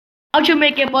How to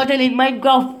make a portal in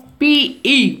Minecraft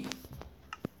PE.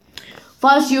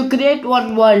 First, you create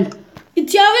one world.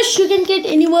 It's your wish, you can create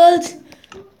any world.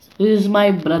 This is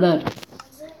my brother.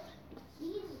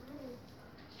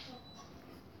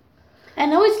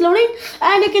 And now it's loading.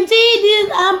 And you can see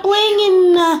this. I'm playing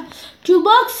in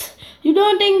toolbox. You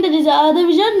don't think that is other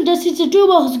vision. Just it's a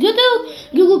toolbox. Go to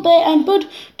Google Play and put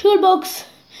toolbox.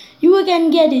 You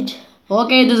can get it.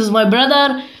 Okay, this is my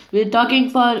brother. We're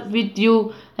talking with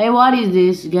you. Hey, what is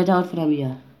this? Get out from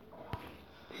here.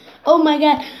 Oh my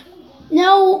god.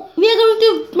 Now we are going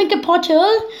to make a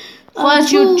portal.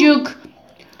 First, you took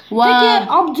take an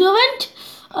observant,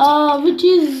 which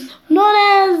is known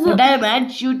as the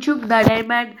diamond. You took the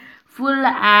diamond full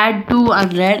at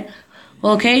 200.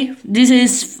 Okay, this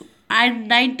is and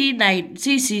 99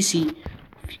 CCC.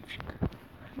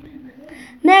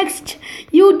 Next,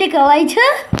 you take a lighter,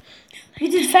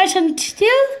 which is fashion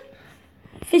steel.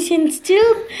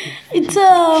 It's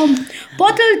a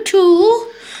portal to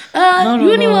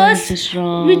universe,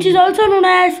 which is also known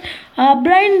as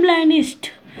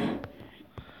blindest.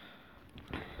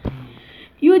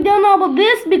 You don't know about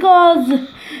this because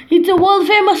it's a world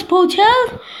famous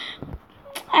portal.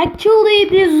 Actually,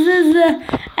 this is a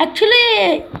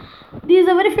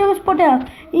very famous portal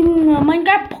in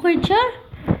Minecraft creature.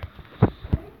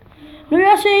 We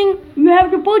are saying you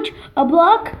have to put a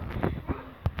block.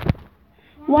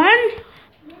 1,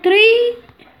 3,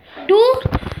 2,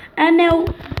 and now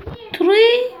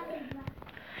 3.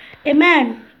 A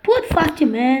man. Put fast a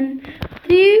man.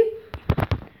 3,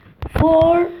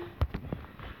 4,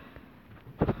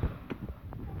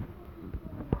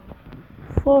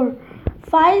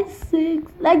 5,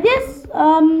 6. Like this.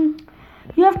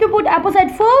 You have to put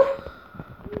opposite 4.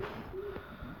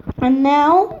 And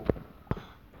now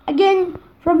again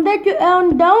from there to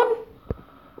down.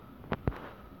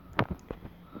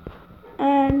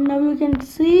 And now you can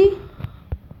see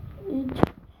it.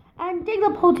 And take the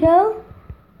portal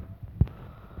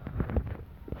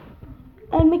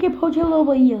and make a portal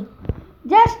over here,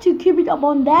 just to keep it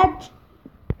upon that.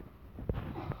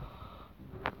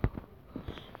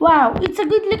 Wow, it's a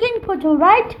good looking portal,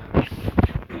 right?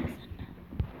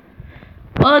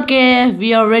 Okay,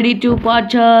 we are ready to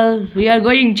portal. We are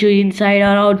going to inside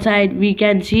or outside. We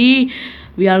can see.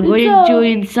 We are going to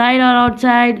inside or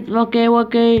outside.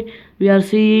 Okay. We are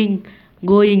seeing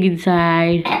going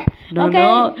inside.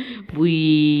 No.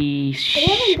 We.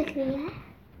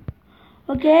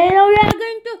 Okay, now we are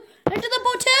going to enter the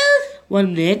portal.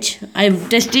 1 minute. I'm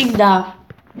testing the.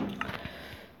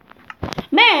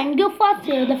 Man, go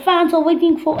faster. The fans are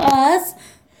waiting for us.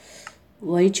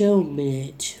 Wait a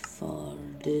minute. For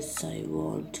this, I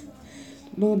want.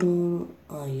 No.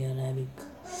 Oh, you're having.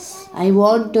 I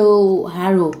want to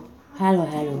harrow.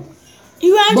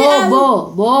 You want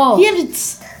bow. Here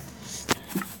it's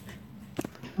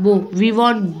bow. We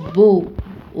want bow.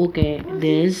 Okay,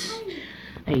 this.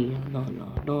 Hey,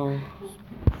 no.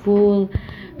 Full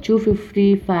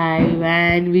 255,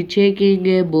 and we're checking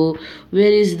a bow.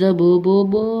 Where is the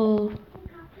bow?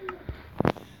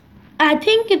 I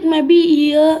think it might be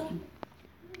here.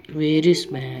 Where is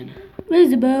man? Where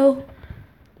is the bow?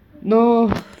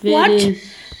 No. There's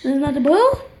not a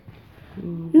bow?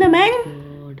 No, man.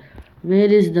 God. Where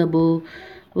is the bow?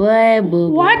 Where bow?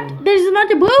 What? There's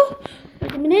not a bow?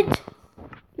 Wait a minute.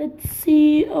 Let's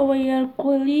see over here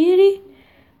clearly.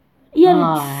 You're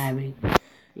having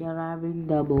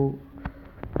the bow.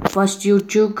 First you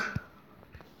took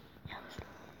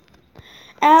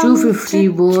 250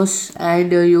 bows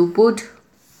and you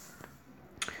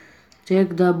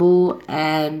take the bow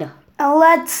and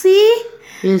let's see.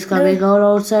 It's coming out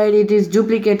outside. It is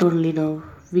duplicate only now.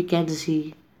 We can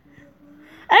see.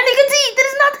 And you can see there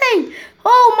is nothing.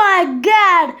 Oh my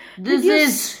god. This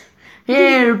is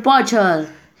here portal.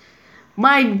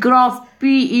 Minecraft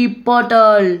PE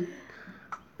portal.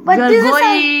 But we are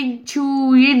going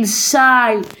to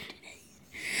inside.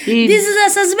 This is a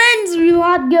suspense. We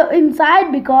won't go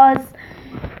inside because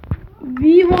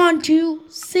we want to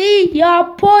see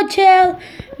your portal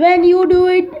when you do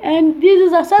it, and this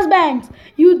is a suspense.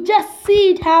 You just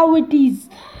see it how it is.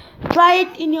 Try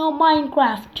it in your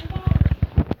Minecraft.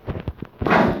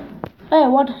 Hey,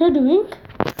 what are you doing?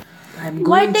 I'm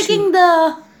going taking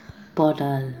the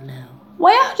portal now.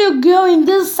 Why are you going?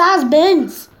 This is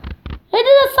suspense. It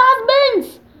is a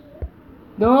suspense.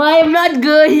 No, I am not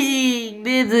going.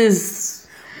 This is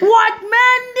what,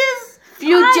 man? This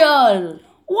future.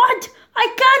 What? I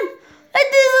can't.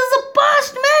 This is a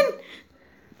past, man.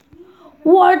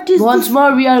 What is Once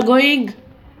more, we are going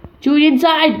to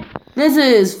inside. This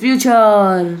is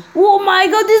future. Oh my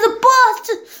god, this is a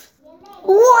past.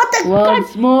 What the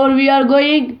Once more we are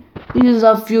going This is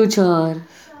our future. Oh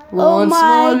Once my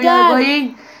more we are God.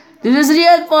 going. This is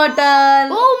real portal.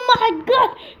 Oh my God!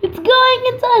 It's going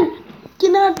inside.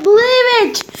 Cannot believe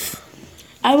it.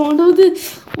 I want to do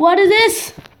this. What is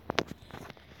this?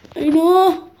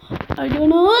 I don't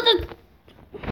know.